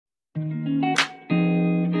Hello,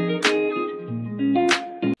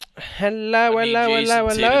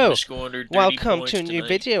 hello. Welcome to a new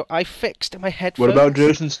video. I fixed my headphones. What about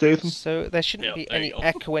Jason Statham? So there shouldn't be any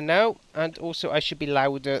echoing now, and also I should be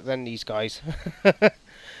louder than these guys.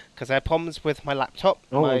 Because I had problems with my laptop.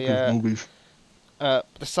 Oh,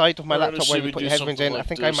 the side of my laptop where you put your headphones in, I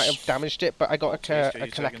think I might have damaged it, but I got a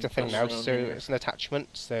connector thing now, so it's an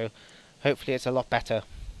attachment, so hopefully it's a lot better.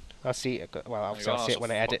 I'll see it, well, obviously I'll see it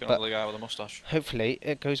when I edit, but hopefully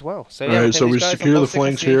it goes well. So yeah, alright, so we secure the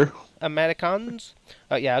flanks here. Americans.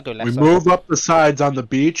 Yeah, I'll go left We side. move up the sides on the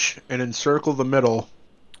beach and encircle the middle.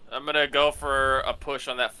 I'm gonna go for a push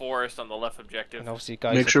on that forest on the left objective. And obviously,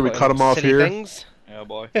 guys, make sure we cut them off here. Things. Yeah,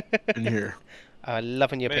 boy. In here.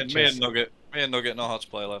 Loving your pictures. Me and Nugget know how to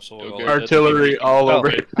play left, so we'll go artillery all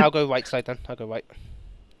over. I'll go right side then. I'll go right.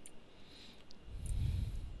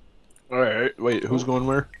 Alright, wait, who's going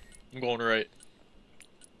where? I'm going right.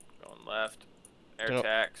 Going left. Air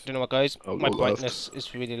tax. Do you know what, guys? My left. brightness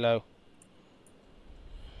is really low.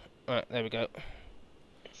 Alright, there we go.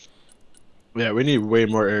 Yeah, we need way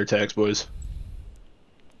more air tax, boys.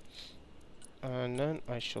 And then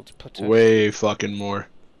I shall put way fucking more.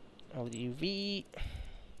 LUV.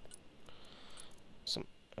 Some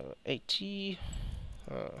AT.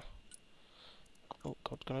 Oh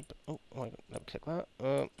god, gonna. Oh, let me click that.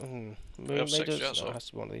 Moon raiders. Oh, it has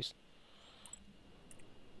to be one of these.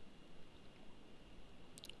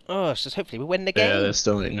 Oh, it's just hopefully we win the game. Yeah, that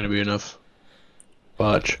still ain't gonna be enough.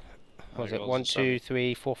 Watch. What was it? 1, 2,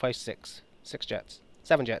 3, 4, 5, 6. 6 jets.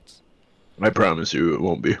 7 jets. I promise you it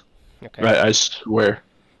won't be. Okay. Right, I swear.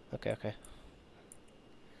 Okay, okay.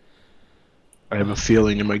 I have a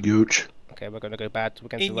feeling in my gooch. Okay, we're gonna go bad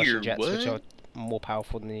against the Russian jets, which are more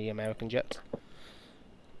powerful than the American jets.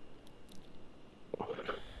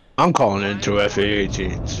 I'm calling in 2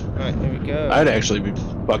 FA-18s. Alright, there we go. I'd actually be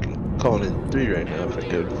fucking calling in 3 right now if I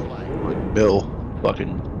could. Like Bill,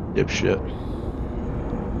 fucking dipshit.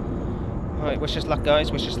 Alright, wish us luck,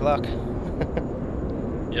 guys. Wish us luck.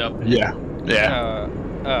 Yep. Yeah. Yeah.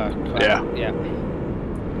 Crap. Yeah. Yeah.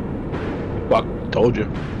 Fuck, told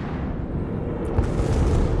you.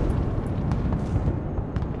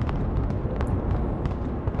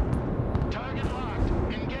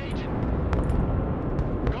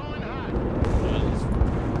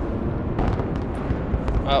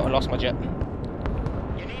 Oh, I lost my jet.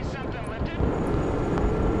 You need something lifted?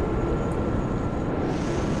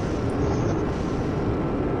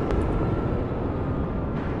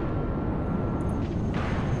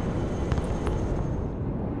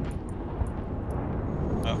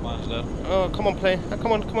 Mine's dead. Oh, come on, plane.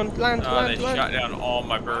 Come on, land, They land. shot down all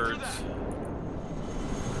my birds.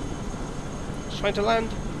 Just trying to land.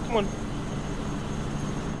 Come on.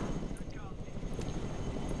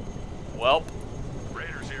 Welp.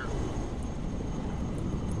 Raiders here.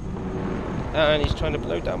 And he's trying to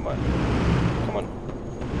blow down my... Come on.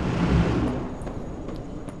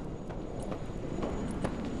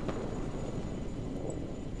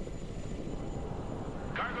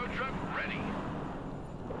 Cargo truck ready.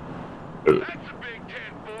 That's a big 10-4.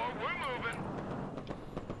 We're moving.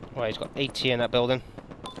 Right, he's got 80 in that building.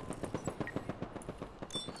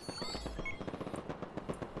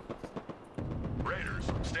 Raiders,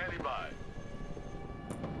 standing by.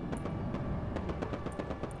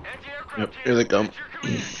 Anti-aircraft Yep, here they come.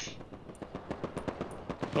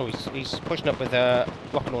 Oh, he's pushing up with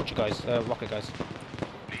rocket launcher guys, rocket guys.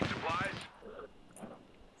 Need supplies?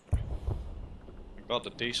 I got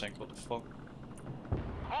the desync, what the fuck?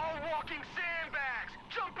 All walking sandbags!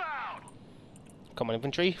 Jump out! Come on,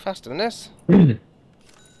 infantry, faster than this. We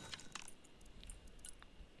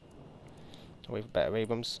have better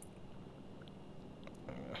Abrams.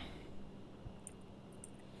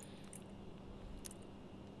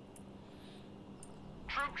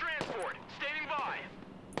 Troop transport, standing by.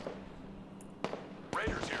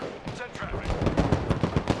 Raiders here. Send traffic.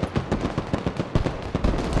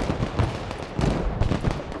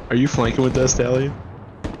 Are you flanking with that stallion?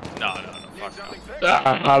 No. Need Fuck something fixed?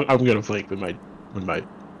 I'm gonna flank with my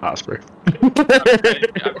Osprey. no. I'm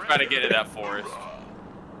trying to get to that forest.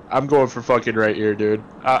 I'm going for fucking right here, dude.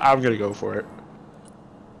 I'm gonna go for it.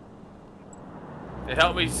 It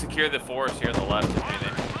helped me secure the forest here on the left, if anything.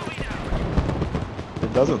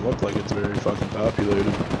 It doesn't look like it's very fucking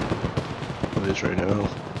populated. At least right now.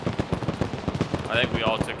 I think we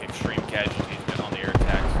all took extreme casualties on the air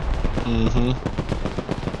attacks. Mm-hmm.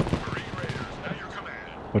 Marine Raiders, at your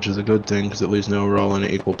command. Which is a good thing, because at least now we're all on an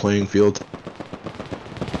equal playing field.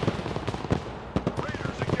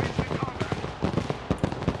 Raiders engaged in combat.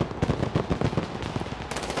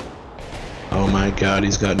 Oh my god,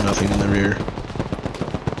 he's got nothing in the rear.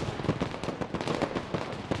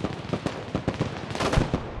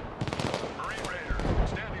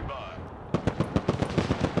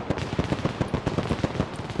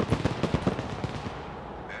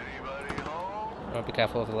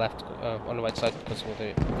 careful of the left, on the right side because of all the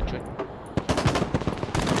infantry.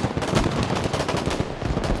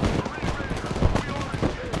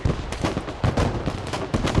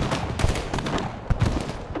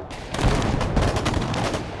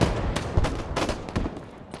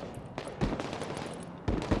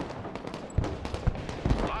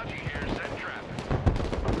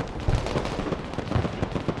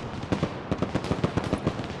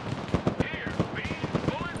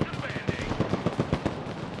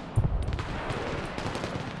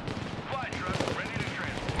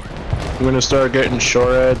 I'm gonna start getting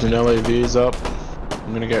SHORADs and LAVs up.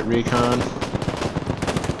 I'm gonna get recon.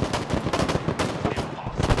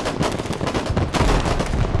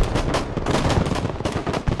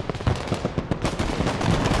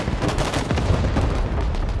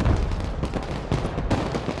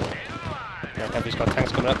 Yeah, he's got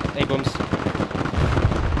tanks coming up. Abrams.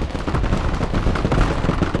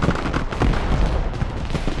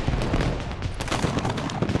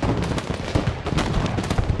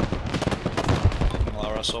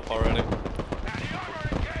 Up already.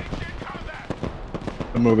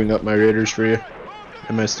 I'm moving up my Raiders for you.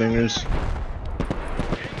 And my Stingers.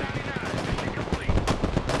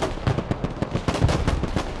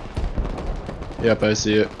 Yep, I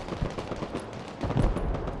see it.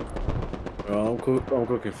 I'm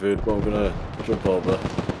cooking food, but I'm gonna jump over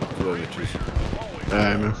to where Mitch is.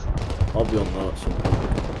 Alright, man. I'll be on that sometime.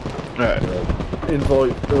 Alright.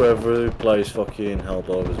 Invite whoever plays fucking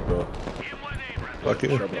Helldivers, bro. Fuck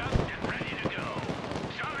you.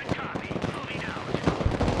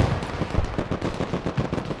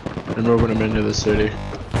 I'm moving them into the city.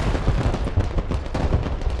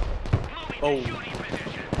 Oh.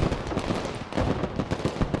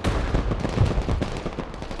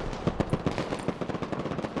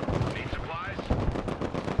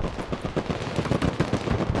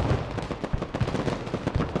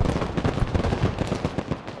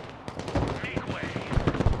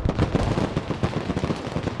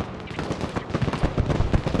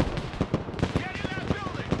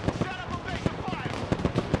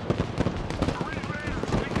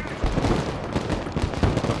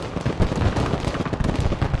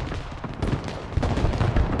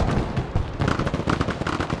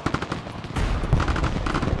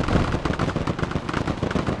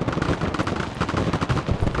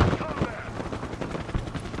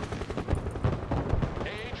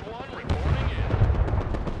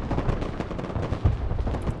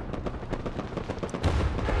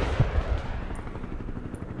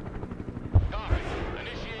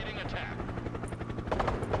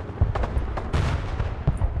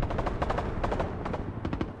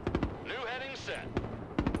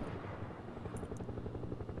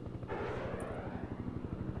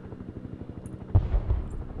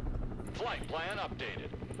 Flight plan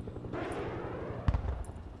updated.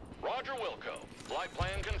 Roger Wilco. Flight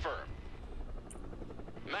plan confirmed.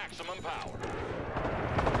 Maximum power.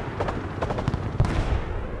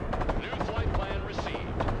 New flight plan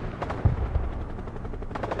received.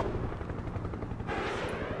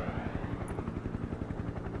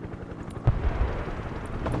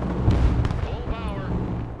 Full power.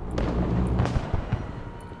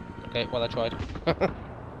 Okay, well I tried.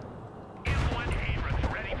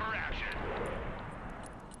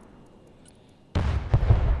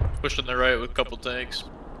 Pushing the right with a couple tanks.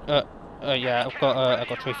 Yeah, I've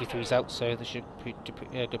got trophy 3s out, so they should do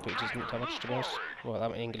pretty decent damage, to be honest. Well,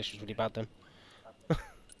 that English was really bad then. You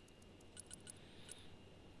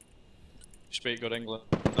speak good English.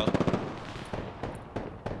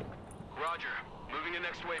 Roger. Moving to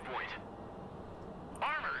next waypoint.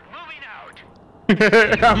 Armored, moving out.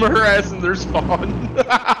 I'm harassing their spawn.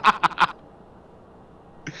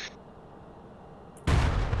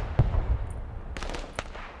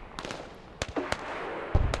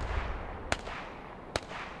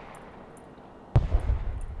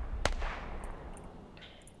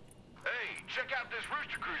 Check out this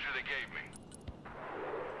Rooster Cruiser they gave me.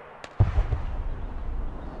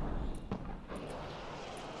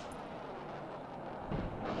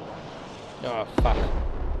 Oh, fuck.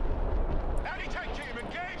 Anti-tank team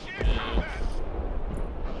engaged in combat.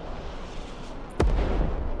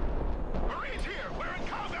 Marines here, we're in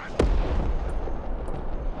combat.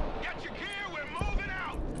 Get your gear, we're moving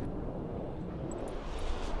out.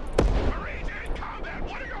 Marines in combat,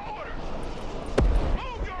 what are your orders?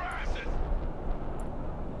 Move your asses.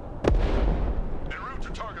 En route to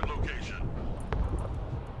target location.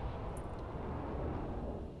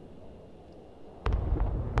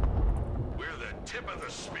 We're the tip of the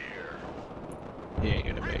spear. He ain't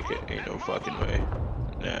gonna make it. Ain't no fucking way.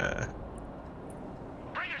 Nah.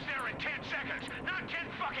 Bring us there in 10 seconds, not 10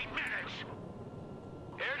 fucking minutes.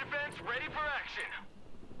 ready for action.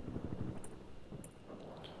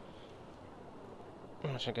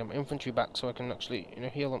 I should get my infantry back so I can actually, you know,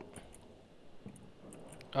 heal them.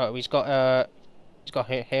 Oh, he's got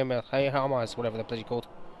hammers, whatever they're bloody called.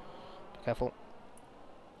 Be careful.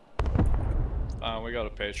 We got a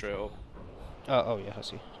Patriot up. Oh yeah, I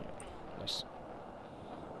see. Nice.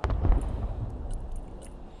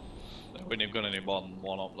 We ain't got any more than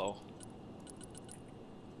one up though.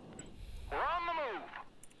 We're on the move.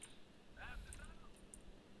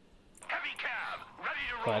 Heavy cab, ready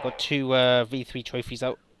to roll. Right, I got 2 V3 trophies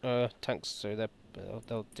out, tanks, so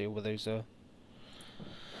they'll deal with those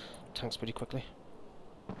tanks pretty quickly.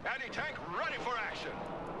 Anti-tank ready for action.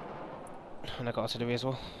 And I got artillery as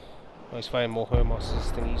well. Oh, he's firing more HIMARS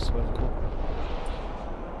thingies, whatever they're called.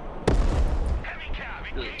 Heavy cab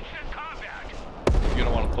engaged in combat. You're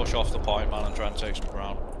gonna want to push off the point, man, and try and take some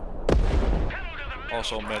ground. Pedal to the metal.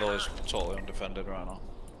 Also, middle is totally undefended right now.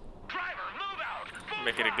 Driver, move out. Full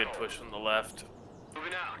Making a good throttle. push on the left.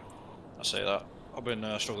 Moving out. I say that. I've been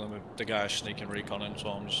struggling with the guys sneaking recon in, so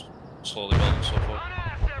I'm just slowly building stuff On up.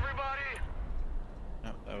 ass, everybody.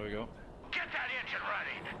 Yep, there we go. Get that engine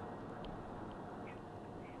ready.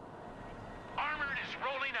 Armored is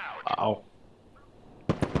rolling out. Ow.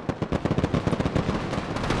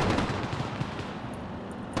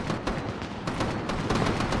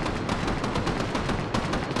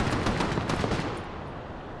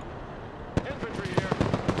 Infantry here.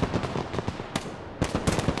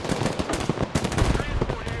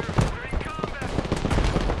 Transport here. We're in combat.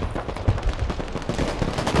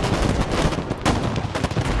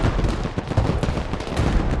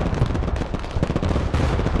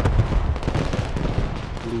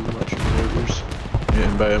 Blue Russian Raiders.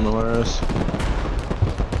 Getting by MLRS.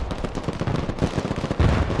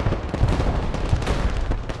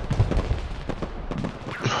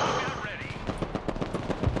 Combat ready.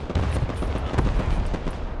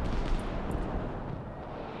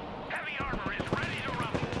 Heavy armor is ready to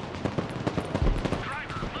rumble.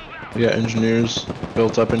 Driver, move out. We got engineers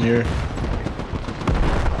built up in here.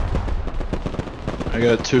 I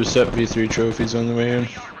got 2 SEP V3 trophies on the way in.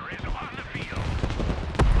 Heavy armor is on the field.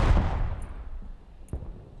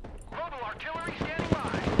 Mobile artillery standing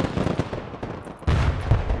by.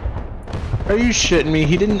 Are you shitting me?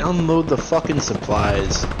 He didn't unload the fucking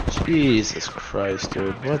supplies. Jesus Christ,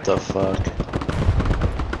 dude. What the fuck?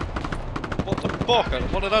 What the fuck?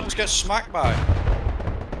 What did I just get smacked by?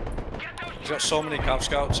 Get those He's got so many Cav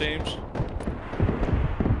Scout teams.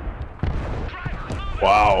 driver, move out.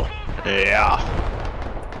 Wow. Yeah.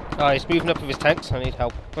 Oh, he's moving up with his tanks. I need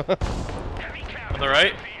help. Heavy cab On the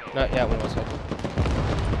right? field. No, yeah, one more side.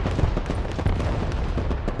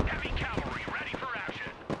 Heavy cavalry ready for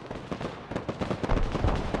action.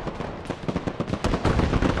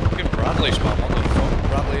 Fucking Bradley's, man. What the fuck?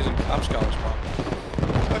 Bradley's and Cav Scouts, man.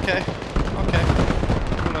 Okay. I'm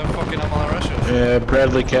gonna fucking MLRS you. Yeah,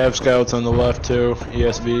 Bradley Cav Scouts on the left too.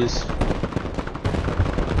 ESVs.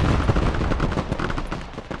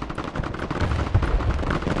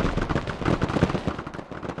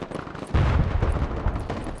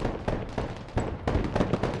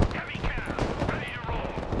 Heavy cab ready to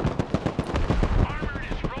roll. Armored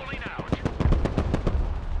is rolling out.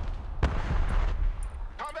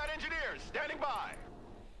 Combat engineers standing by.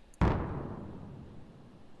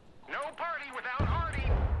 No party without Hardy.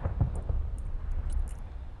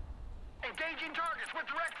 Engaging targets with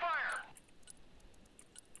direct fire.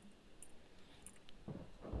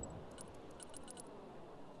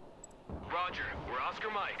 Roger, we're Oscar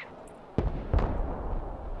Mike.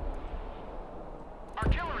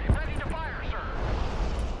 Artillery ready to fire, sir.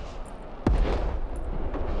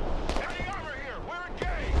 Heavy armor here, we're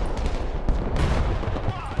engaged.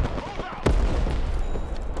 Squad, move out.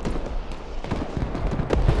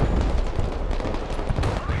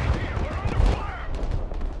 Police here, we're under fire.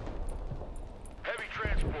 Heavy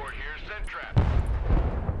transport here, send trap.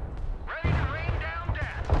 Ready to rain down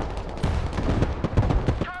death.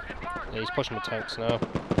 Target marked. Yeah, he's pushing the tanks now. On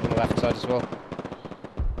the left side as well.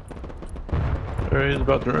 Alright, he's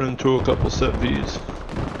about to run into a couple SEP Vs.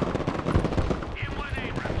 M1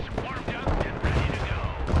 Abrams, warmed up and ready to go.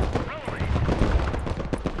 Rolling.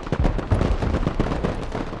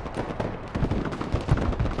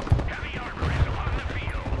 Heavy armor is on the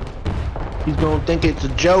field. He's gonna think it's a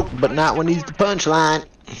joke, but not when he's the punchline.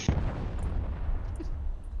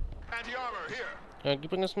 Anti-armor here. Can you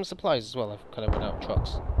bring us some supplies as well? I've kind of run out of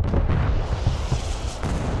trucks.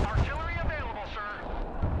 Artillery available, sir.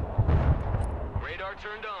 Radar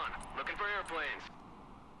turned on. Looking for airplanes.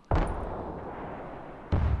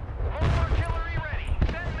 Mobile artillery ready.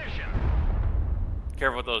 Send mission.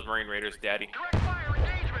 Careful with those Marine Raiders, Daddy. Direct fire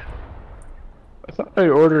engagement. I thought I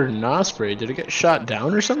ordered an Osprey. Did it get shot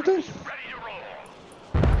down or something? Ready to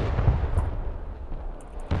roll.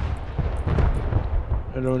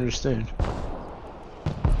 I don't understand.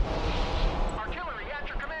 Artillery at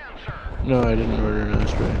your command, sir. No, I didn't order an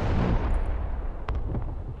Osprey.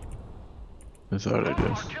 I thought I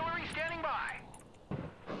did. Artillery standing by.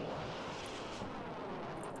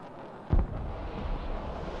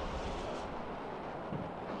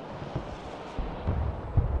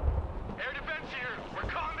 Air defense here. We're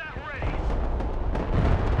combat ready.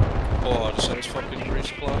 Oh, I just said it's fucking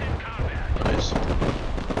resupply. Combat. Nice.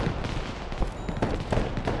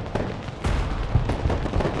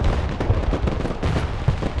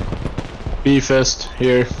 B-Fist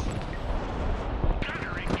here.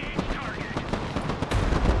 Gunner, engage target.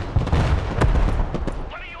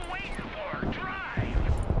 What are you waiting for?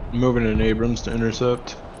 Drive. Moving in Abrams to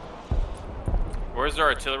intercept. Where's their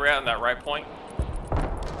artillery at on that right point?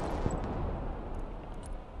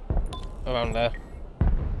 Around there.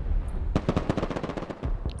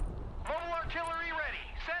 Mobile artillery ready.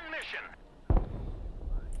 Send mission.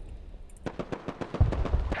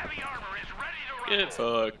 Heavy armor is ready to rumble. Get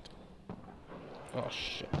fucked. Oh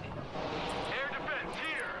shit. Air defense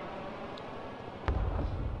here.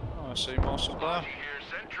 Oh, I see more supply. Here,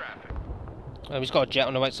 send traffic. He's got a jet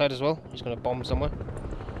on the right side as well. He's gonna bomb somewhere.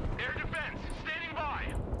 Air defense standing by.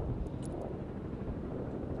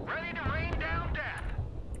 Ready to rain down death.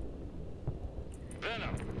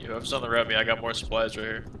 Venom. You have something around me. I got more supplies right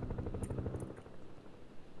here.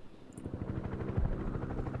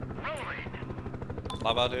 Rolling.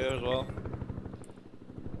 Lab out here as well.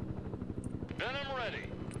 Venom ready.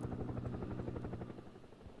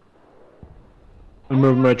 I'm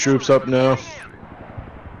moving my troops up now.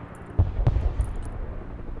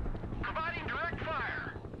 Providing direct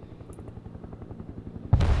fire.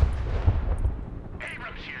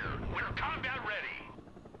 Abrams here. We're combat ready.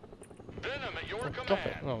 Venom at your Drop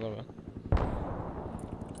it. Oh, there we go.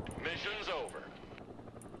 Mission's over.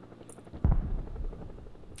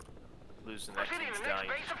 Losing that Proceeding to king's the next down.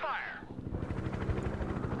 base of fire.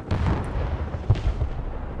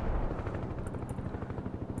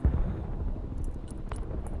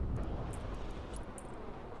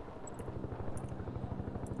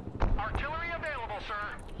 Artillery available, sir.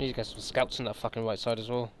 Need to get some scouts on that fucking right side as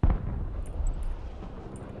well.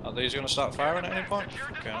 Are these gonna start firing at any point? At your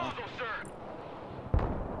Okay, no. disposal, sir.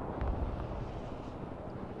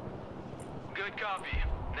 Good copy.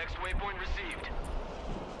 Next waypoint received.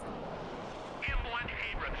 Inland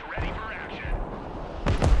Abrams ready for action.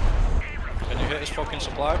 Abrams. Can you hit his fucking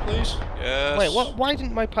supply, please? Yes. Wait, what? Why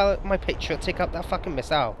didn't my picture take out that fucking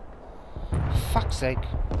missile? Fuck's sake.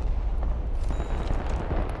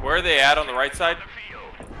 Where are they at on the right side? The field.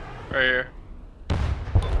 Right here. Abrams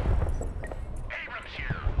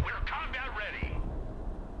here. We're combat ready.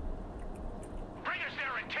 Bring us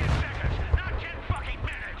there in 10 seconds, not 10 fucking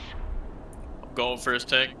minutes. I'm going for his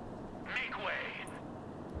tank. Make way.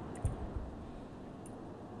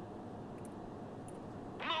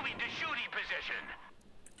 Moving to shooting position.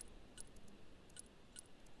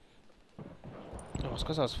 Oh, it's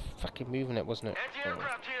because I was fucking moving it, wasn't it?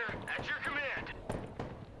 Anti-aircraft here, at your command.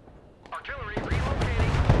 Artillery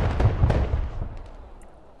relocating.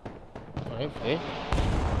 Oh, hopefully.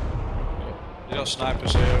 You got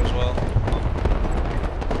snipers here as well.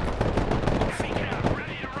 Seeking out,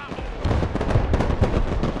 ready to rumble.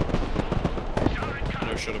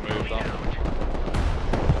 I should have moved that.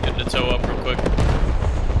 Getting the toe up real quick.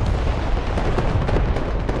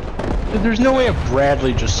 Dude, there's no way a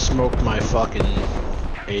Bradley just smoked my fucking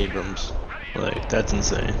Abrams. Like, that's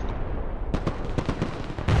insane. Let's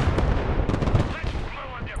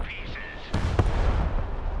blow them to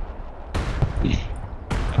pieces.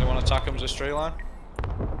 Anyone attack him as a straight line?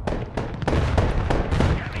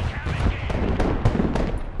 Heavy cannon game.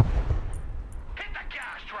 Hit the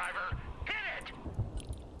gas, driver. Hit it.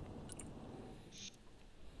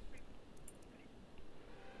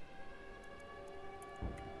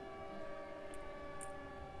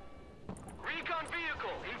 Recon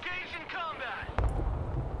vehicle engaged in combat.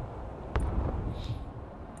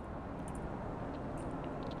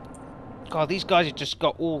 God, these guys have just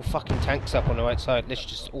got all fucking tanks up on the right side. Literally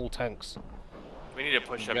just all tanks. We need to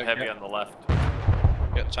push up Yeah, heavy yeah. on the left.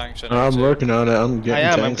 Get tanks in. I'm here too. working on it. I'm getting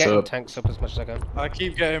I'm tanks getting up. tanks up as much as I can. I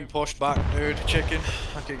keep getting pushed back, dude. Chicken.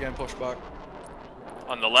 I keep getting pushed back.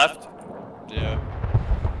 On the left? Yeah.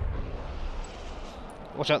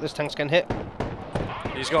 Watch out, this tank's getting hit.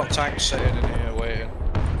 He's got tanks sitting in here waiting.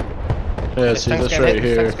 Yeah, This see tank's this getting right hit,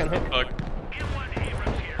 this here. tank's getting hit. Fuck. Inland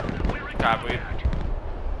Abrams here. We're in Copy. combat.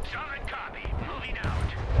 Solid copy. Moving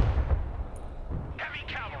out. Heavy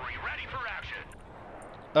cavalry ready for action.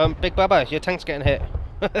 Big Bubba, your tank's getting hit.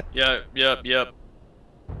 Yep. Heavy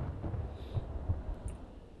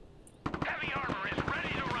armor is ready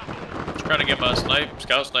to rumble. Trying to get my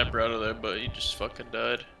scout sniper out of there, but he just fucking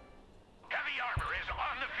died. Heavy armor is on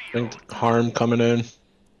the I field. think harm coming in.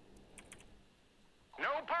 No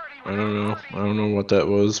party I don't know. I don't know what that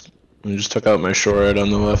was. I just took out my shortite on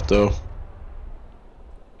the left though.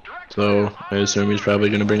 So I assume he's probably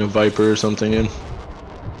gonna bring a Viper or something in.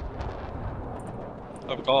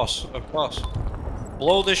 Of course.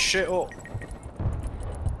 Blow this shit up.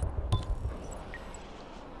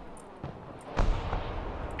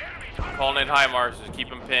 Calling in HIMARS, just keep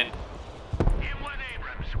him pinned. M1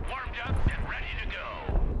 Abrams warmed up and ready to go.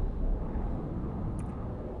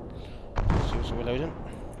 Seriously, reloading.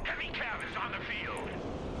 Heavy cav is on the field.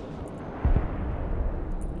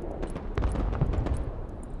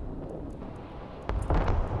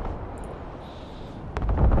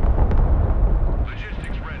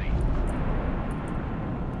 Logistics ready.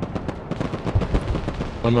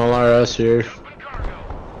 I'm LRS here. Open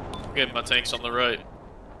cargo. Good, my tank's on the right.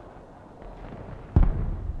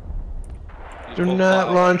 Do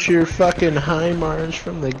not launch your fucking HIMARS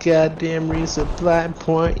from the goddamn resupply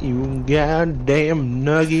point, you goddamn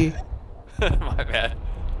nuggy. My bad.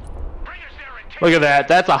 Bring us there and take Look at that.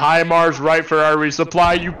 That's a HIMARS right for our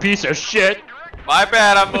resupply, you piece of shit. My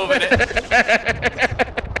bad, I'm moving it.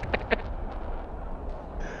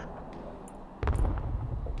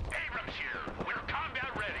 Abrams here. We're combat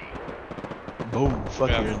ready. Boom.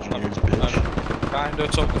 Fuck Yeah, your engineers, bitch. Kinda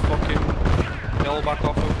took the fucking yellow back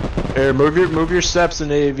off him. Here, move your steps and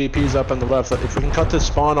AVPs up on the left. If we can cut this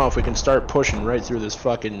spawn off, we can start pushing right through this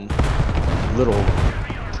fucking little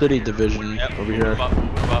city division over here. Move up.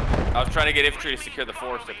 I was trying to get infantry to secure the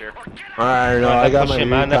forest up here. Alright, no, They're I got my pushing,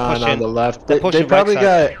 man, they're recon on pushing. the left. They're They pushing probably right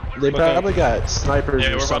got side. snipers Yeah,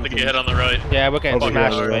 or we're about to something. get hit on the right. Yeah, we're getting Okay,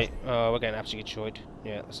 smashed, yeah. mate. Oh, we're getting absolutely destroyed.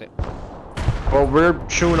 Yeah, that's it. Well, we're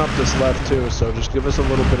chewing up this left too, so just give us a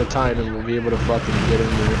little bit of time and we'll be able to fucking get in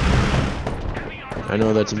there. I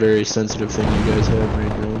know that's a very sensitive thing you guys have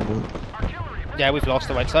right now, but Yeah, we've lost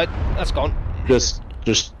the right side. That's gone. just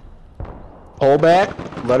pull back,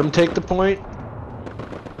 let them take the point.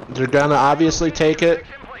 They're gonna obviously take it.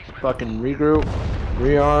 Fucking regroup,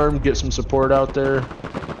 rearm, get some support out there.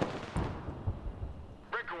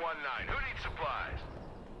 Breaker 1-9. Who needs supplies?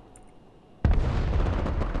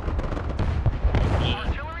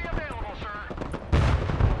 Artillery available, sir.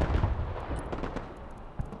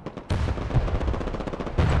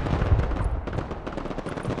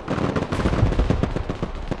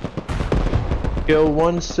 Go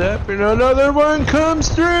one step and another one comes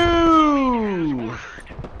through.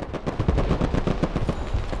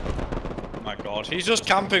 My god, he's just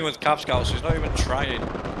camping with Cav Scouts, he's not even trying.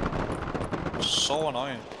 So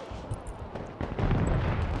annoying.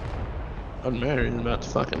 Doesn't matter, he's about to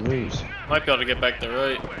fucking lose. Might be able to get back there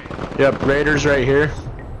right. Yep, Raiders right here.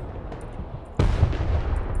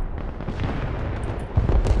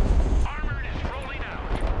 Armor is rolling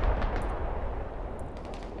out.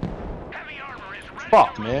 Heavy armor is ready.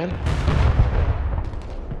 Fuck, man.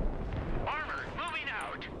 Armor moving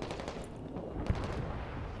out.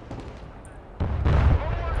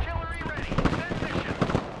 Mobile artillery ready. Send mission.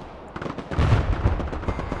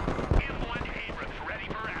 M1 Abrams ready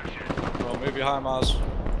for action. Well, move your HIMARS.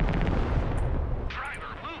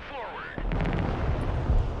 Driver, move forward.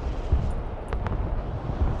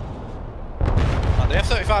 Man, the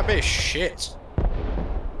F-35B is shit.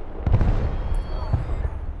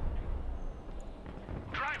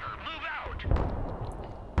 Driver, move out.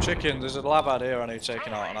 Chicken, there's a lab out here I need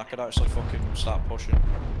taking out and I could actually fucking start pushing.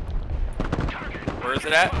 Target. Where is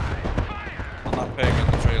it at? On that pig in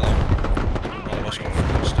the tree line. All of us got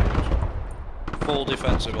fucking stickers. Full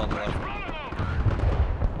defensive on the left.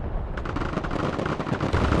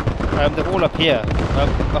 They're all up here,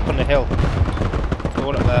 up on the hill. They're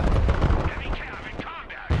all up there. Heavy cav in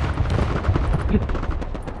combat.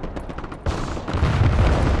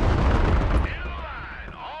 In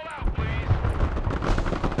line. All out, please.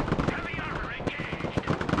 Heavy armor engaged.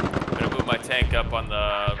 I'm gonna move my tank up on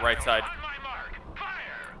the right side. On my mark.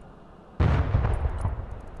 Fire.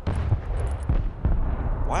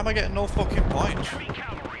 Why am I getting no fucking points? Heavy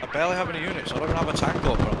cavalry. I barely have any units. I don't even have a tank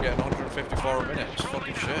up, but I'm getting 154 a minute. It's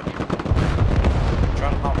fucking shit. I'm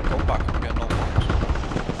trying to mount a comeback and I'm getting no points.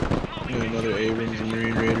 Got another Abrams and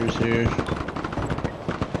Marine Raiders here.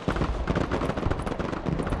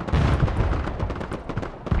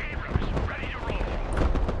 Abrams ready to roll.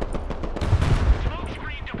 Smoke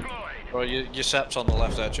screen deployed. Bro, your Seps on the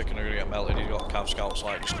left there, chicken, are gonna get melted. He's got Cav Scouts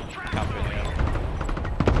like just camping here.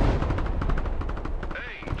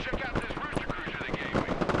 Hey, check out this rooster cruiser they gave me.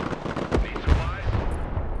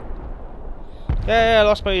 Yeah, I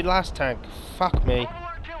lost my last tank. Fuck me. Mobile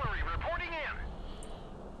artillery reporting in.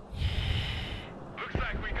 Looks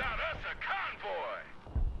like we got us a convoy.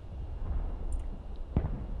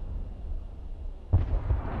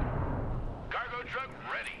 Cargo truck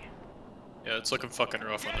ready. Yeah, it's looking fucking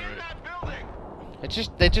rough on Get the in right. that building.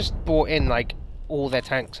 They just brought in like all their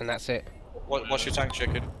tanks and that's it. What's your tank,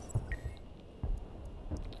 chicken?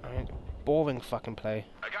 I mean, boring fucking play.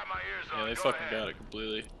 I got my ears on. Yeah, they Go fucking ahead. got it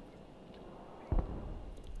completely.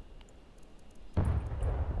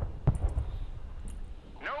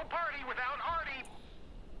 No party without Artie.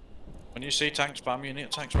 When you see tank spam, you need to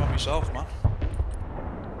tank spam yourself, man.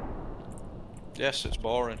 Yes, it's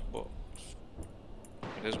boring, but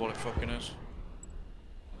it is what it fucking is.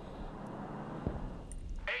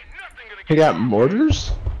 Ain't nothing gonna He get got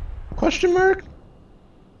mortars? Question mark?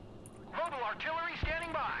 mobile artillery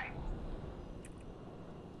standing by.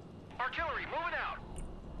 Artillery moving out.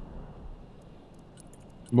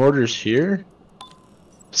 Mortars here?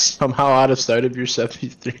 Somehow out of sight of your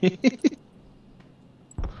 73.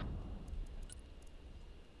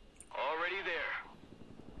 Already there.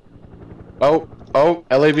 Oh,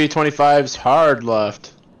 LAV 25's hard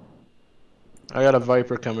left. I got a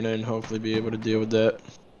Viper coming in, hopefully be able to deal with that.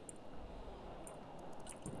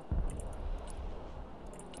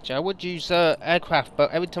 I would use aircraft,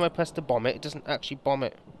 but every time I press to bomb it, it doesn't actually bomb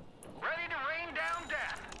it. Ready to rain down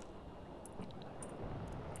death.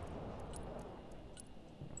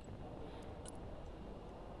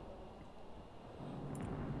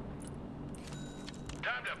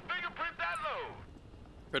 Time to fingerprint that load.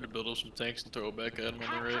 Try to build up some tanks and throw it back at him on Troop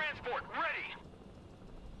the right. transport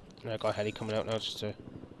ready. I got a heli coming out now just to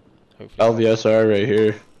hopefully. LVSR right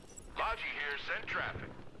here. Logi here, send traffic.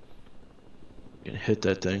 Gonna hit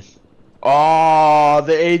that thing. Oh,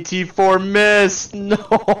 the AT4 missed! No!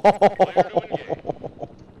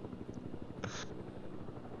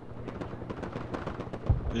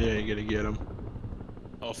 Yeah, you gotta get him.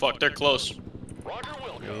 Oh fuck, they're close. Roger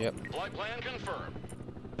Wilco. Yep. Flight plan confirmed.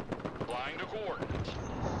 Flying to coordinates.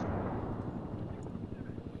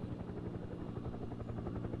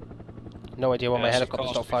 No idea why my Yeah, so helicopter's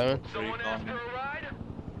not cost- firing. Someone asked for a ride?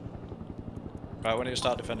 Right, we need to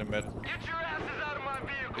start defending mid. Get your asses out of my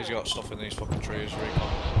vehicle. He's got stuff in these fucking trees, recon.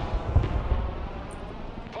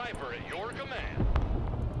 Viper at your command.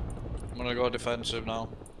 I'm gonna go defensive now.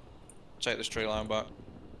 Take this tree line back.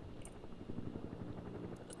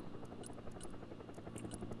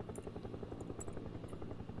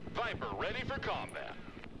 Viper ready for combat.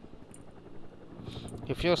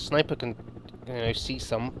 If your sniper can, see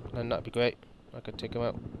some, then that'd be great. I could take him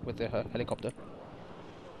out with the helicopter.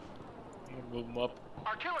 I'm gonna move them up.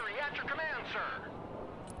 Artillery at your command, sir.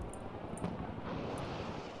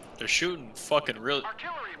 They're shooting fucking really.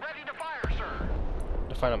 Artillery ready to fire, sir.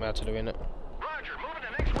 To find out my artillery in it. Roger, moving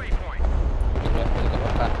to next waypoint.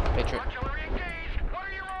 Patriot. Artillery engaged. What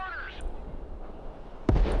are your orders?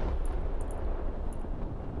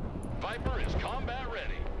 Viper is combat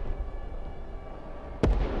ready.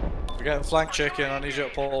 We're getting flanked, chicken. I need you to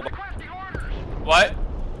pull back. Requesting orders. What?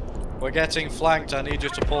 We're getting flanked. I need you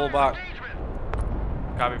to pull back.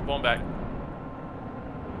 Engagement. Copy, pulling back.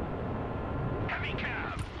 Heavy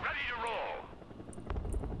cab, ready to roll.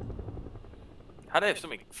 How do they have so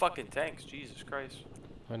many fucking tanks? Jesus Christ.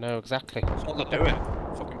 I know, exactly. That's what they're doing.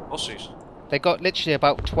 Fucking pussies. They got literally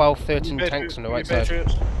about 12, 13 Move your tanks on the right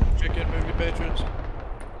Patriots. side. Move your Patriots. Chicken, move your Patriots.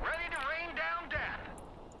 Ready to rain down death.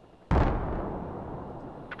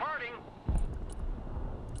 Departing.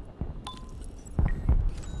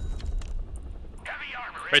 Heavy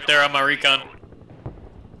armor. Right there on my recon.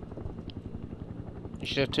 You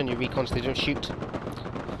should have turned your recon so they don't shoot.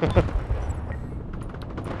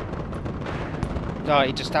 Oh,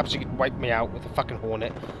 he just absolutely wiped me out with a fucking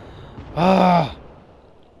Hornet. Ah!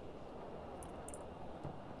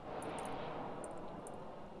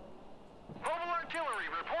 Mobile artillery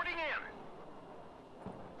reporting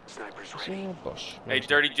in. Snipers ready. Oh, Bush. Hey,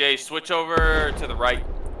 Dirty J, switch over to the right.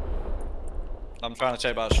 I'm trying to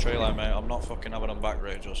take back this tree line, mate. I'm not fucking having them back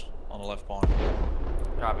rangers on the left point.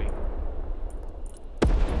 Copy.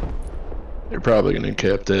 They're probably gonna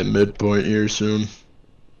cap that midpoint here soon.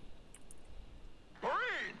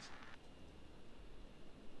 Marines!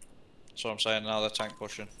 That's what I'm saying now, they're tank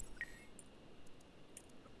pushing.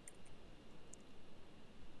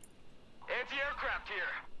 Anti-aircraft here.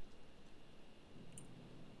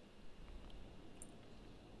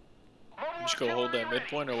 Mobile Just go hold that artillery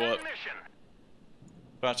midpoint ready. or what? Send mission.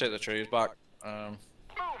 Trying to take the trees back. Moving.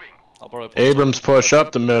 I'll probably put Abrams push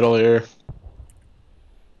up the middle here.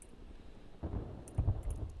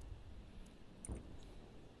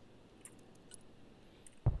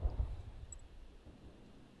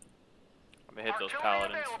 to hit those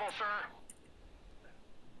paladins.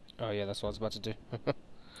 Oh yeah, that's what I was about to do.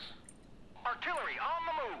 Artillery on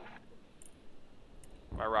the move.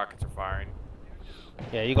 My rockets are firing.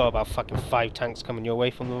 Yeah, you got about fucking 5 tanks coming your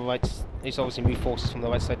way from the right. It's obviously move forces from the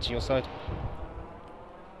right side to your side.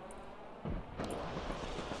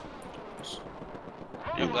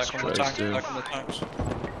 Yeah, there come the tanks. There come the tanks.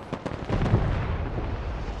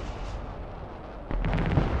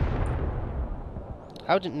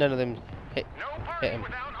 How did none of them hit him?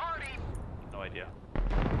 No idea.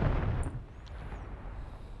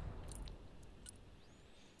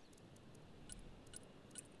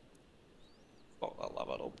 Fuck that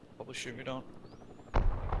lava, it'll probably shoot me down.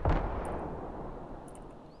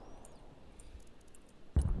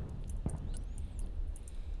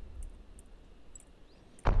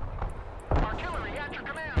 Artillery at your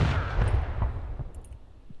command, sir.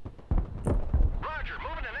 Roger,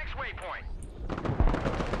 moving to next waypoint.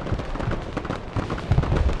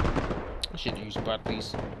 I should use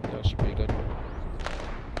Bradley's. That should be pretty good.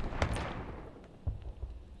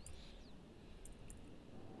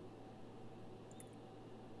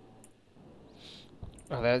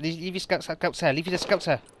 Oh, there. Leave your scouts there. Leave your scouts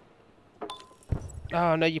there.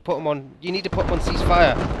 Oh no, you put them on. You need to put them on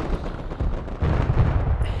ceasefire.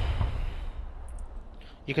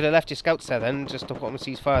 You could have left your scouts there then, just to put them on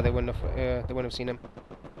ceasefire. They wouldn't have seen him.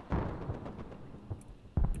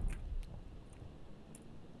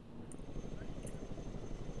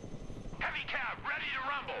 Heavy cab ready to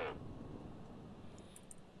rumble.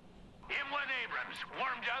 M1 Abrams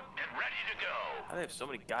warmed up and ready to go. How do they have so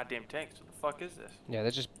many goddamn tanks? What the fuck is this? Yeah,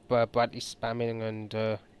 they're just Bradley spamming and.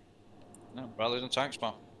 No, Bradley's in tanks,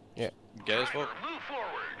 man. Yeah. Get as fuck. Move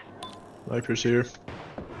forward. Viper's here.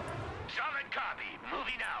 Solid copy.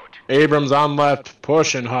 Moving out. Abrams on left,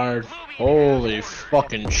 pushing hard. Holy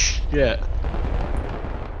fucking shit. Heavy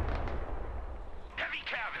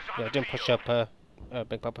cab is on Yeah, the don't push field. up,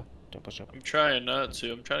 Big Papa. Don't push up. I'm trying not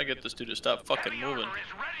to. I'm trying to get this dude to stop fucking Heavy moving. armor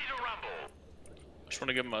is ready to rumble. Just want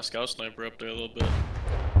to get my scout sniper up there a little bit.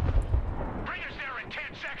 Bring us there in 10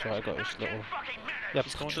 seconds. So I got this not 10 little- fucking minutes. Yeah,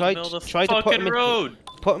 He's going to the try middle of the to put fucking him in. road.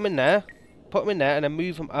 Put him in there. Put him in there, and then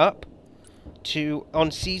move him up to on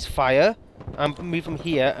ceasefire, and move him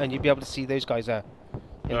here, and you'll be able to see those guys there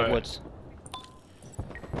in the Alright. woods.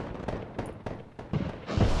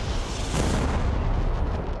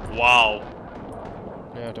 Wow.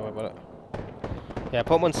 Yeah, don't worry about it. Yeah,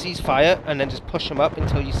 put him on ceasefire, and then just push him up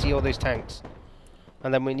until you see all those tanks,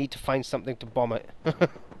 and then we need to find something to bomb it.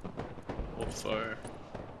 Oh, fire.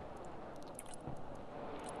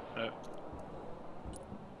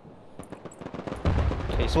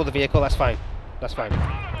 Okay, saw the vehicle. That's fine. That's fine.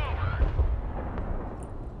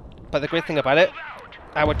 But the great thing about it,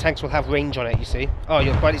 our tanks will have range on it. You see? Oh,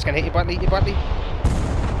 your Bradley's gonna hit you, Bradley. Your Bradley.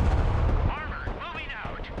 Armor moving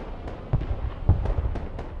out.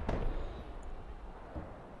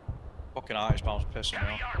 Fucking artist bomb's pissing me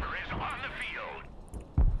Heavy off. armor is on the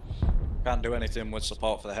field. Can't do anything with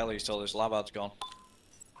support for the helis till this labad's gone.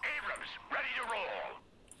 Abrams ready to roll.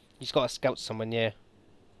 He's got a scout somewhere near.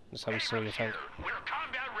 That's how we saw your tank. We're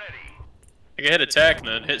combat ready. I can hit attack and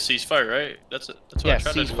then hit ceasefire, right? That's it. That's what Yeah, I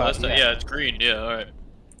tried to do ceasefire, last time. yeah. Yeah, it's green. Yeah, alright.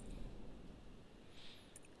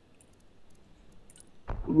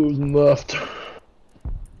 Losing left.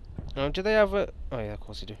 Oh, do they have a? Oh yeah, of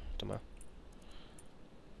course they do. Don't matter.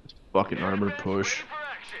 Fucking armor Abrams push. ready for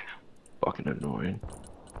action. Fucking annoying.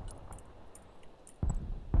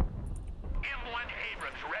 M1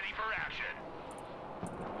 Abrams ready for action.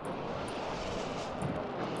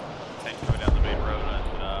 Tank coming down the main road on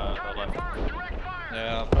the Target left. marked, direct fire.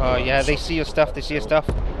 Yeah. Oh yeah, they see your stuff. They see your stuff.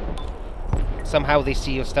 Somehow they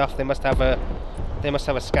see your stuff. They must have a. They must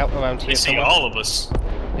have a scout around here They see somewhere. all of us.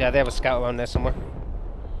 Yeah, they have a scout around there somewhere.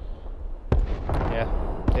 Yeah,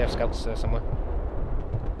 they have scouts there somewhere.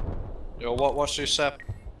 Yo, what's your sep?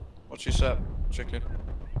 What's your sep, chicken?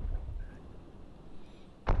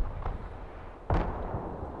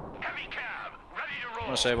 Heavy cab ready to I'm roll.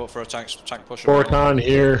 gonna save up for a tank pusher. Forcon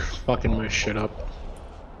here. Fucking my shit up.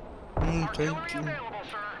 Artillery available,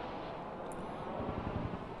 sir.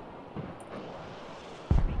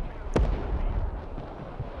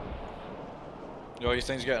 Yo, you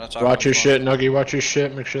think's getting attacked? Watch your shit, Nuggy. Watch your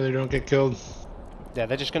shit. Make sure they don't get killed. Yeah,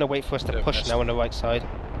 they're just gonna wait for us to Yeah, push missed. now on the right side.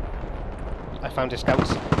 I found his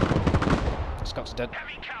scouts. Scouts are dead.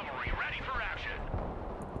 Heavy cavalry ready for action.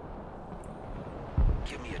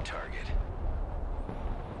 Give me a target.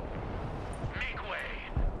 Make way.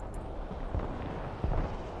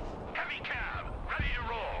 Heavy cab ready to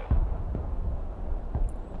roll.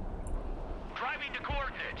 Driving to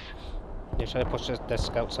coordinates. Yeah, try to push their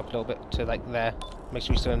scouts up a little bit to like there. Make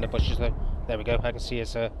sure we still in the bushes though. There we go. I can see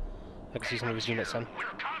his. I can see some of his units then. We're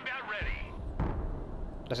combat ready.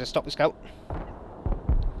 Does it stop the scout?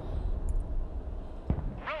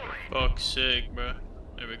 Fuck's sake, bro.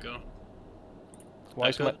 There we go. Why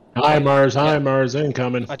is my... HIMARS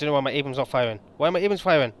incoming. I don't know why my Abrams not firing. Why are my Abrams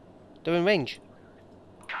firing? They're in range.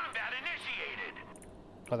 Combat initiated.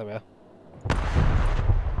 Oh, there we are.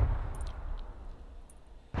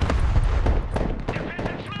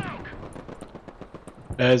 Defensive smoke.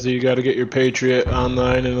 As you got to get your Patriot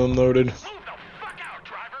online and unloaded. Move the fuck out,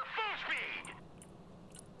 driver. Full speed.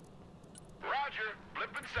 Roger. Flip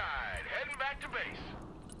inside. Heading back to base.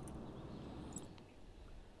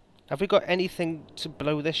 Have we got anything to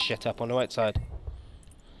blow this shit up on the right side?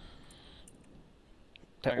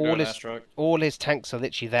 That all his tanks are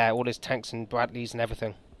literally there. All his tanks and Bradleys and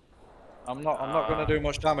everything. I'm not gonna do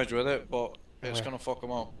much damage with it, but it's gonna fuck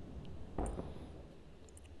them up.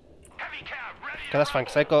 Heavy cab ready. Okay, that's fine.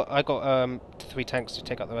 Cause I got 3 tanks to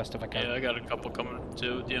take out the rest if I can. Yeah, I got a couple coming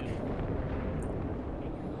too with you.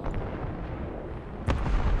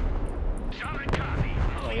 Solid copy.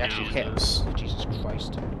 Oh, he actually hit him. Jesus. Oh, Jesus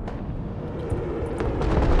Christ. Get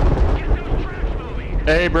those tracks moving.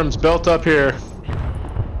 Abrams built up here.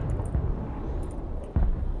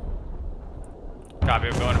 Copy,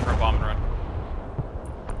 I'm going for a bomb and run.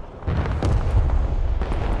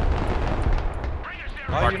 Bring us there.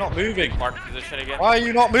 Why are you not moving? Mark position again. Why are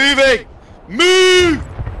you not moving? Move!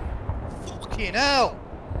 Fucking hell!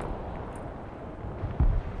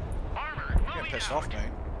 Armor. I'm Moving getting pissed out. off, mate.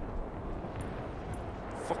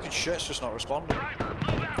 Fucking shit's just not responding. Driver,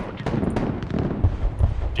 move out.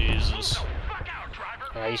 Jesus. Fuck out,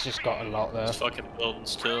 driver. He's just got a lot there. These fucking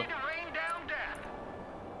buildings too. Rain down death.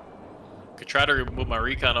 Could try to move my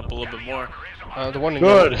recon up a little bit more. The one in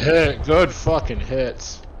Good yellow. hit. Good fucking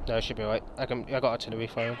hits. No, it should be right. I got artillery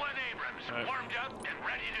firing. One Abrams. Alright. Warmed up and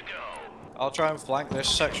ready to go. I'll try and flank this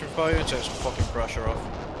section for you and take some fucking pressure off.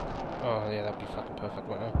 Oh yeah, that'd be fucking perfect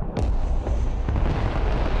right now.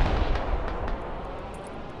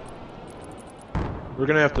 We're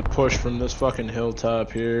gonna have to push from this fucking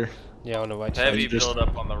hilltop here Yeah, on the right side. Heavy just- build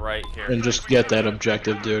up on the right here. and just get that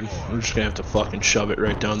objective, dude. We're just gonna have to fucking shove it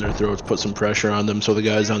right down their throats, put some pressure on them so the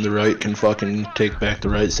guys on the right can fucking take back the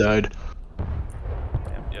right side.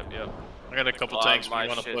 Yep. I got a couple Lot of tanks we my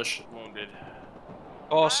want to shit push. wounded. Of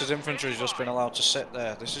course, his infantry's just been allowed to sit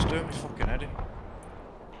there. This is doing me fucking heady.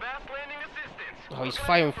 Fast landing assistance. Oh, he's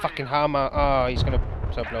firing fucking hammer. Oh, he's gonna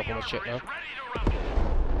blow up all my shit now. Ready to rumble.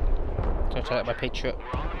 Don't tell that my Patriot.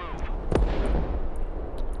 We're on the move.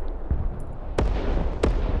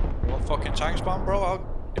 You want fucking tanks, man, bro? I'll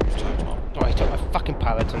give you tanks, man. Oh, he took my fucking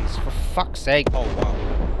paladins. For fuck's sake. Oh, wow.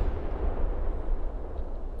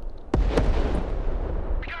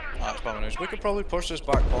 That's bad news. We could probably push this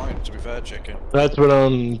back point, to be fair, chicken. That's what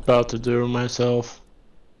I'm about to do myself.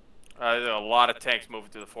 There's a lot of tanks moving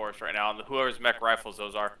through the forest right now, and whoever's mech rifles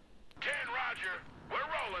those are. 10 Roger. We're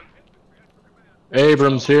rolling.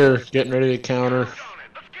 Abrams here, getting ready to counter. On it.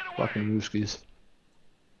 Let's get away. Fucking Ruskies.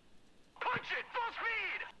 Punch it. Full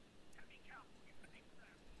speed.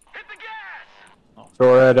 Hit the gas.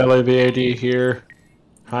 Thorad, LAVAD here.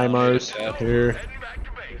 HIMARS here. Heading back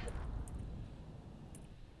to base.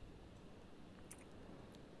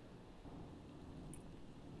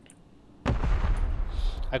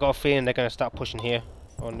 I got a feeling they're gonna start pushing here.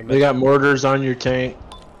 On the They got mortars on your tank.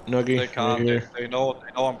 Nuggy, They right can't. here. They know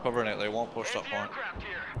I'm covering it. They won't push that point. Anti-aircraft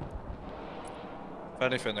here. If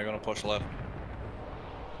anything, they're gonna push left.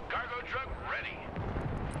 Cargo truck ready.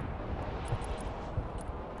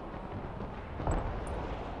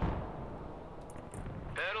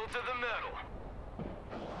 Pedal to the metal.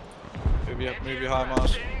 Move your high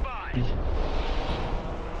mass. Standing by.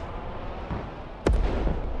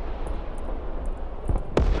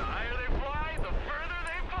 The higher they fly, the further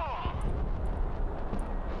they fall.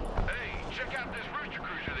 Hey, check out this rooster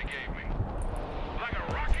cruiser they gave me. Like a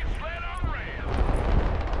rocket sled on rails.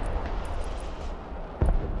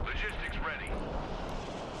 Logistics ready.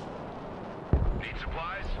 Need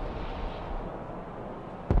supplies?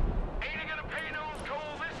 Ain't gonna pay no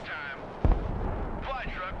toll this time. Fly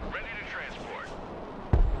truck ready to transport.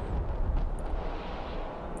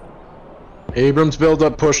 Abrams build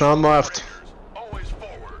up, push on left. Always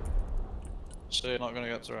forward. So you're not gonna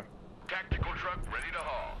get through. Tactical truck ready to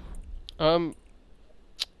haul.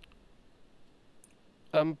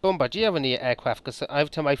 Bomba, do you have any aircraft? Because every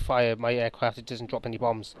time I fire my aircraft, it doesn't drop any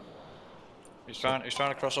bombs. He's trying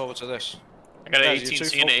to cross over to this. I got an Guys, you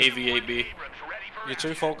 18C and an focused- AV-8B. Abrams ready for You're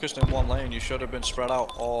too focused in one lane. You should have been spread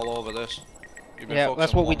out all over this. You've been Yeah, focused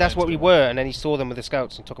that's on what one lane we too were, and then he saw them with the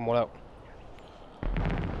scouts and took them all out.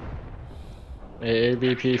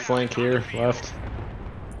 AVP flank here, left.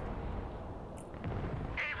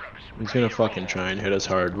 He's gonna fucking try and hit us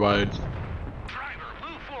hard wide. Driver,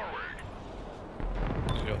 move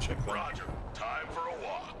forward. You got check that. Roger. Time for a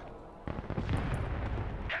walk.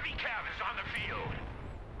 Heavy cav is on the field.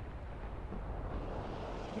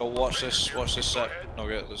 Go watch this set. No,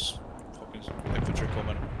 get there's fucking infantry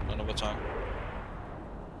coming. Another tank.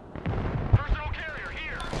 Personal carrier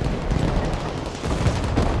here.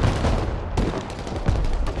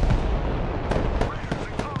 Raiders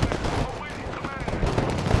in combat. Awaiting command.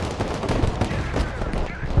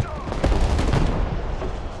 Get it done.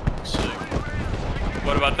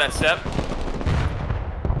 What about that step?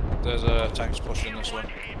 There's tanks pushing this one.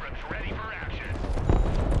 Abrams ready for action.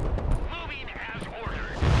 Moving as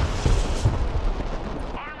ordered.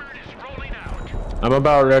 Armored is rolling out. I'm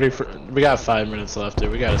about ready for. We got 5 minutes left,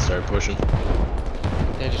 dude. We gotta start pushing.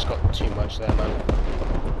 They just got too much there, man.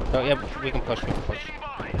 Oh yeah, we can push.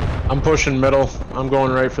 I'm pushing middle. I'm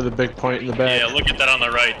going right for the big point in the back. Yeah, look at that on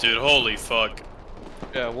the right, dude. Holy fuck.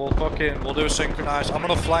 Yeah, we'll do a synchronized. I'm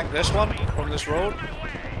gonna flank this one from this road,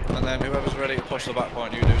 and then whoever's ready to push the back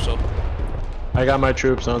point, you do so. I got my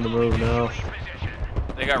troops on the move now.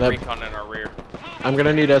 They got That- recon in our rear. I'm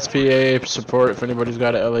gonna need SPA support if anybody's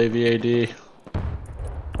got an LAVAD.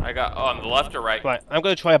 I got on the left or right? Right, I'm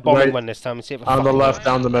going to try a bombing Right. one this time and see if it On the fucking left, works.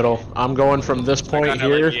 down the middle. I'm going from this I point got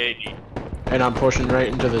here, LAVAD. and I'm pushing right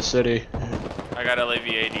into the city. I got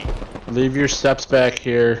LAVAD. Leave your steps back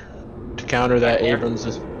here to counter that Back where?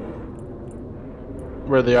 Abrams.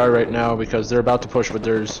 Where they are right now, because they're about to push with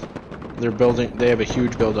theirs. They're building. They have a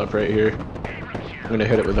huge build up right here. I'm gonna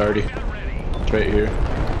hit it with Artie. It's right here.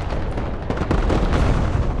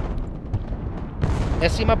 Yeah,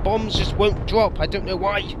 see, my bombs just won't drop. I don't know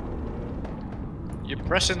why. You're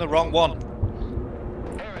pressing the wrong one.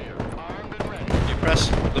 Carrier armed and ready. You press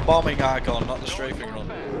the bombing icon, not the strafing run.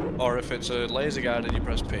 Or if it's a laser guided, you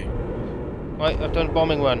press P. Right, I've done a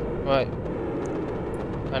bombing one. Right.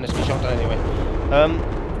 And it's been shot down anyway.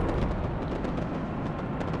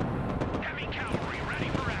 Heavy cavalry ready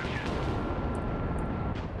for action.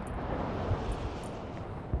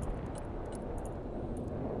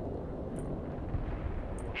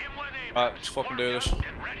 Inland Abrams. Alright, let's fucking do this. Get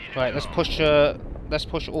ready to Right, let's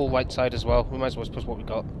push all right side as well. We might as well push what we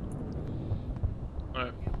got.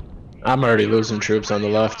 Alright. I'm already losing troops on the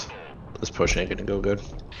left. This push ain't gonna go good.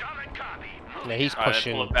 solid copy. Yeah, he's Alright,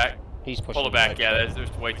 pushing. pull it back. He's pushing. Pull it the back. right Yeah, side.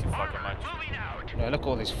 there's way too fucking much. Moving out. Yeah, look at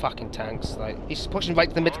all these fucking tanks. Like, he's pushing right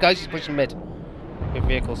to the mid, guys. He's pushing mid with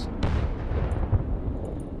vehicles.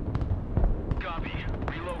 Copy.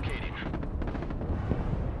 Relocating.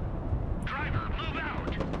 Driver, move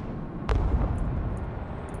out.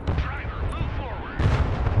 Driver, move forward.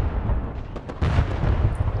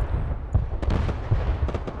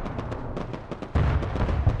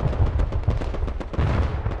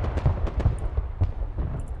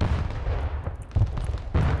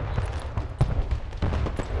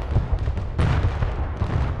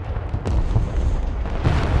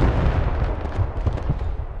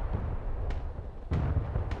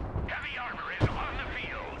 Heavy armor is on the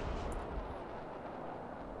field.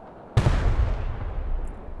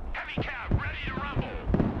 Heavy cab ready to rumble.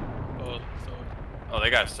 Oh, so. Oh, they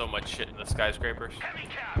got so much shit in the skyscrapers. Heavy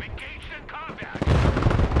cab engaged in combat.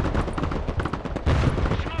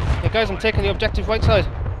 Hey guys, I'm taking the objective right side.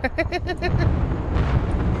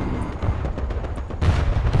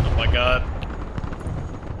 Oh my god.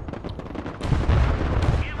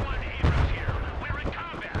 Inland Abrams here. We're in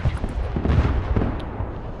combat.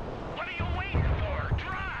 What are you waiting for?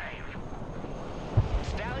 Drive.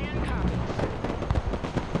 Stallion copy.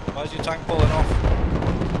 Why's your tank pulling off?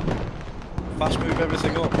 Fast move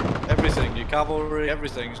everything up. Everything. Your cavalry,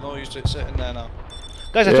 everything. There's no use to it sitting there now.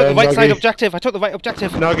 Guys, I Yeah, took the right side Nuggy. objective. I took the right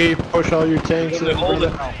objective. Nuggy, push all your tanks. They hold it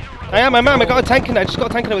now. I am. I got a tank in there. I just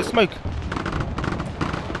got a tank in there with smoke.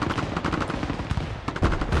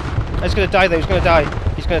 He's gonna die though. He's gonna die.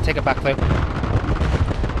 He's gonna take it back though.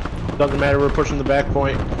 Doesn't matter. We're pushing the back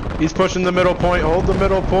point. He's pushing the middle point. Hold the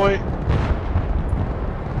middle point.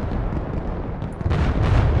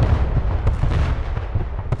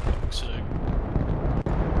 Sick.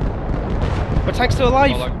 My tank's still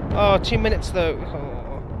alive. Oh, like- Oh, 2 minutes though.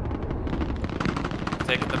 Oh.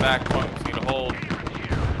 Taking the back point. We need to hold.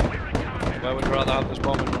 Where would you rather have this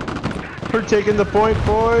bombing run? We're taking the point,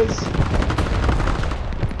 boys.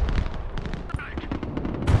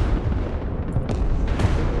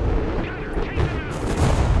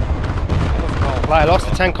 Right, I lost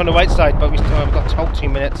the tank on the right side, but we've got to hold 2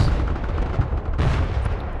 minutes. You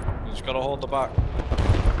just gotta hold the back.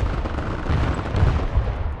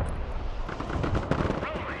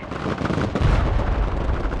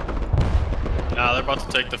 they're about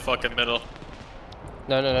to take the fucking middle.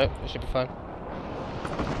 No, it should be fine.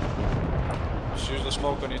 Just use the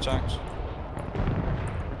smoke on your tanks.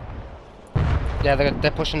 Yeah,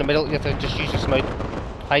 they're pushing the middle. You have to just use your smoke.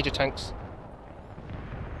 Hide your tanks.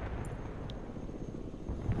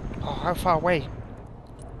 Oh, how far away?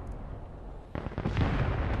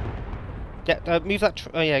 Yeah, move that.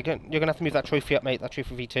 Oh yeah, you're gonna have to move that trophy up, mate. That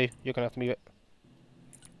trophy V2. You're gonna have to move it.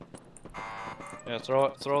 Yeah,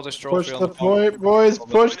 throw this trophy Push on the the point, boys.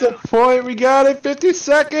 Push the point. We got it. 50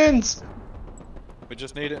 seconds. We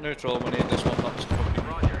just need it neutral. We need this one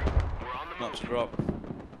not to drop.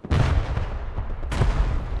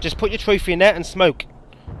 Just put your trophy in there and smoke.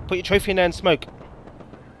 Put your trophy in there and smoke.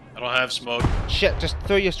 I don't have smoke. Shit, just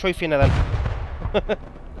throw your trophy in there then.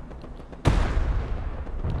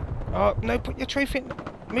 Oh, no, put your trophy in.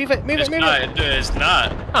 Move it. It's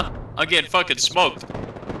not. Huh. I'm getting fucking smoked.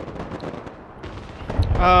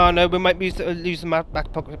 Oh no, we might lose the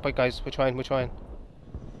back pocket, but guys, we're trying. Heavy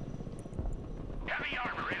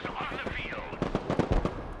armor is on the field.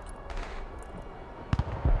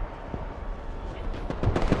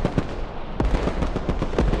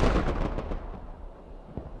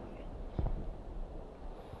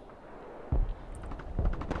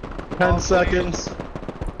 10 seconds.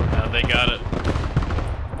 Now they got it.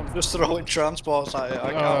 I'm just throwing transports at it.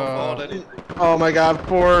 I can't afford anything. Oh my god,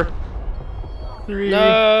 4, 3.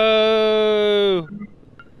 No.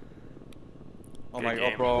 Oh my Good god,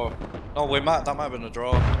 game. bro. Oh, that might have been a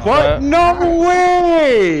draw. What? No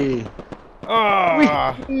way!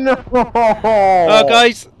 Oh. No! Oh,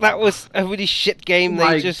 guys, that was a really shit game.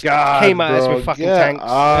 My They just God, came at us bro, with fucking get tanks,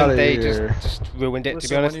 outta and they here. just ruined it. Listen,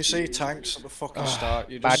 to be honest, when you see tanks at the fucking start,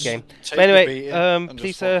 you bad just game. take But anyway, the beating and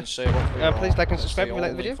please, just fucking say what we please want. like and That's subscribe if the you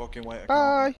like the only video. fucking way to count. Bye.